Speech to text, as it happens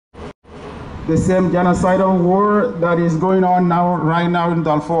the same genocidal war that is going on right now in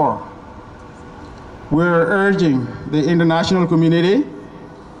Darfur. We're urging the international community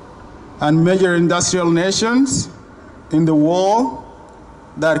and major industrial nations in the world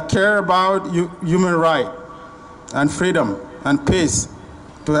that care about human rights and freedom and peace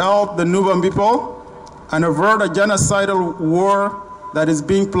to help the Nuba people and avert a genocidal war that is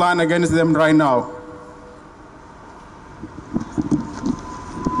being planned against them right now.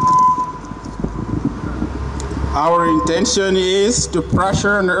 Our intention is to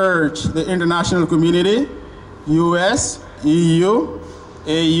pressure and urge the international community, US, EU,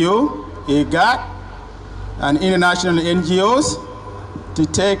 AU, IGAD, and international NGOs to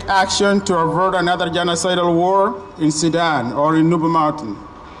take action to avert another genocidal war in Sudan or in Nuba Mountain.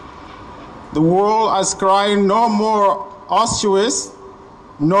 The world is crying no more Auschwitz,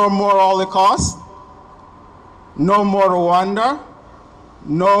 no more Holocaust, no more Rwanda,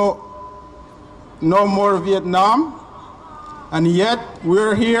 no more Vietnam, and yet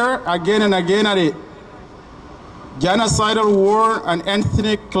we're here again and again at it. Genocidal war and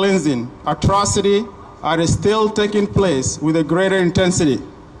ethnic cleansing, atrocity are still taking place with a greater intensity.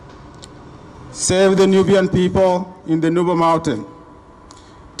 Save the Nubian people in the Nuba Mountain.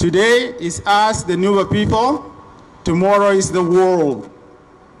 Today is us, the Nuba people. Tomorrow is the world.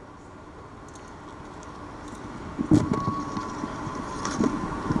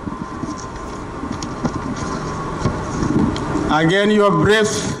 Again, you have braved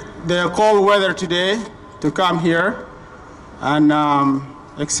the cold weather today to come here and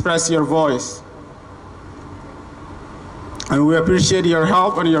express your voice. And we appreciate your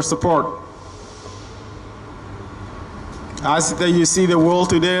help and your support. As you see the world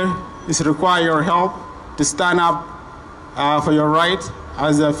today, it requires your help to stand up for your right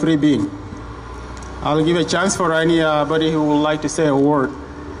as a free being. I'll give a chance for anybody who would like to say a word.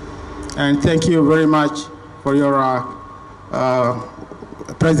 And thank you very much for your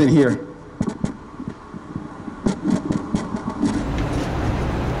presence here.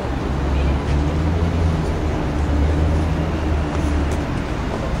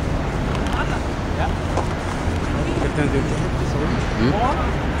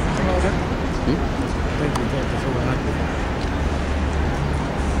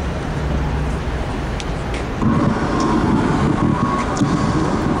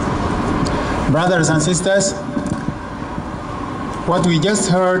 Brothers and sisters, what we just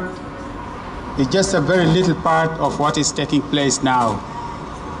heard is just a very little part of what is taking place now.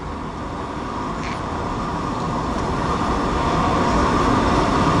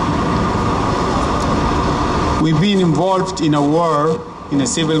 We've been involved in a war, in a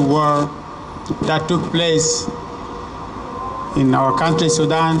civil war that took place in our country,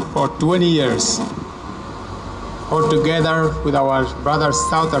 Sudan, for 20 years, all together with our brothers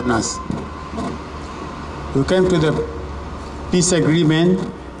Southerners. We came to the peace agreement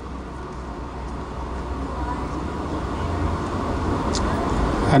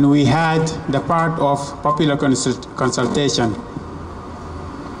and we had the part of popular consultation.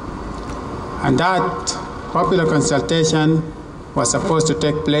 And that popular consultation was supposed to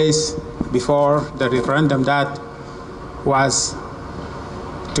take place before the referendum that was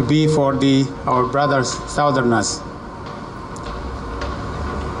to be for our brothers Southerners.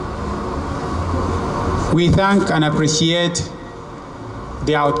 We thank and appreciate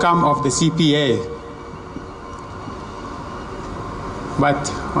the outcome of the CPA. But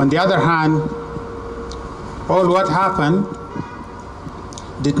on the other hand, all what happened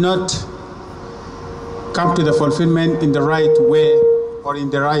did not come to the fulfillment in the right way or in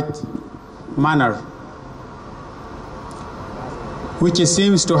the right manner, which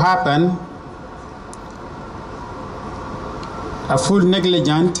seems to happen a full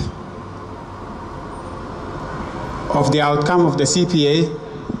negligence of the outcome of the CPA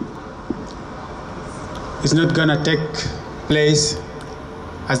is not going to take place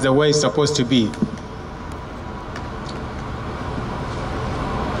as the way it's supposed to be.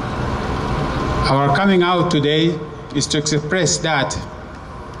 Our coming out today is to express that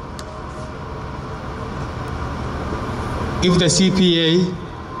if the CPA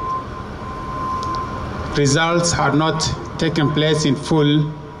results are not taken place in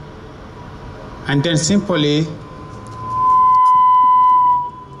full, and then simply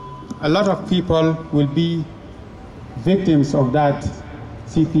a lot of people will be victims of that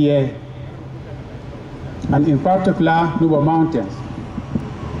CPA, and in particular, Nuba Mountains.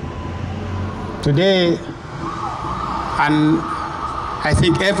 Today, and I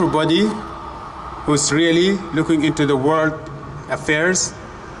think everybody who's really looking into the world affairs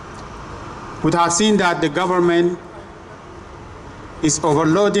would have seen that the government is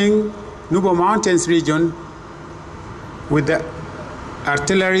overloading Nuba Mountains region with the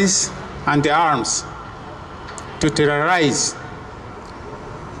artilleries and the arms to terrorize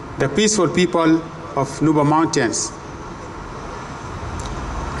the peaceful people of Nuba Mountains.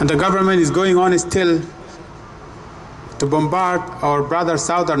 And the government is going on still to bombard our brother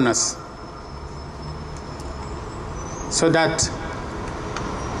Southerners so that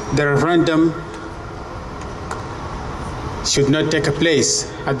the referendum should not take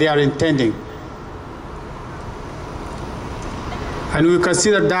place as they are intending. And we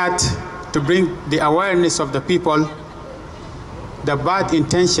consider that to bring the awareness of the people, the bad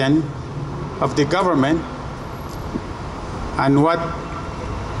intention of the government and what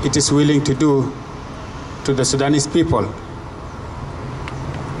it is willing to do to the Sudanese people.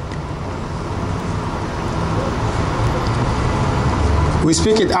 We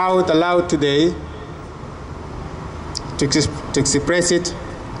speak it out aloud today to express it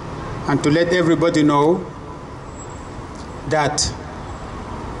and to let everybody know that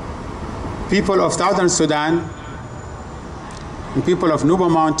people of Southern Sudan and people of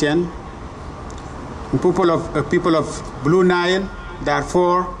Nuba Mountain and people of Blue Nile,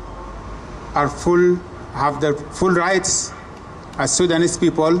 therefore, have the full rights as Sudanese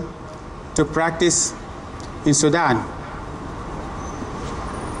people to practice in Sudan.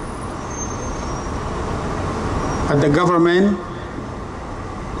 But the government,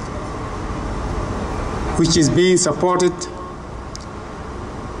 which is being supported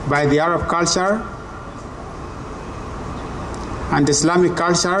by the Arab culture and Islamic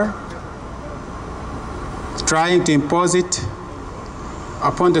culture, trying to impose it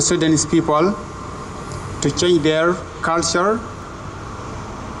upon the Sudanese people to change their culture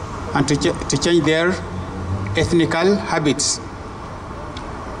and to change their ethnical habits,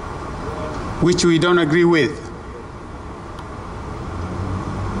 which we don't agree with.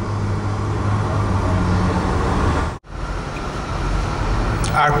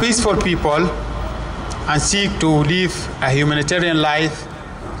 Are peaceful people and seek to live a humanitarian life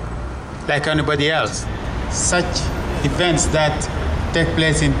like anybody else. Such events that take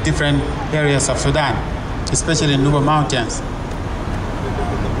place in different areas of Sudan, especially in Nuba Mountains.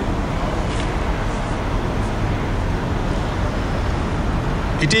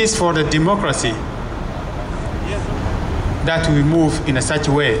 It is for the democracy that we move in such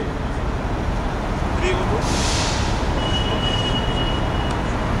a way.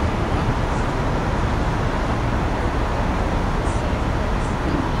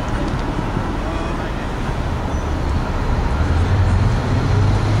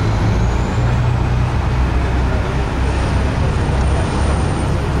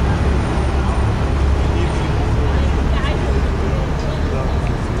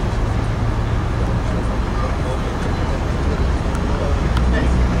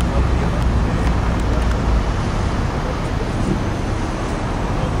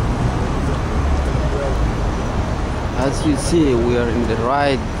 As you see, we are in the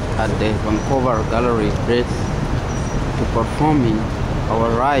ride at the Vancouver Gallery Bridge to performing our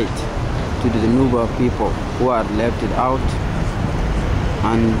right to the Nuba people who are left it out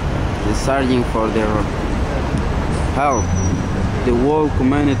and searching for their help. The world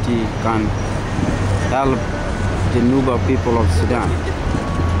community can help the Nuba people of Sudan.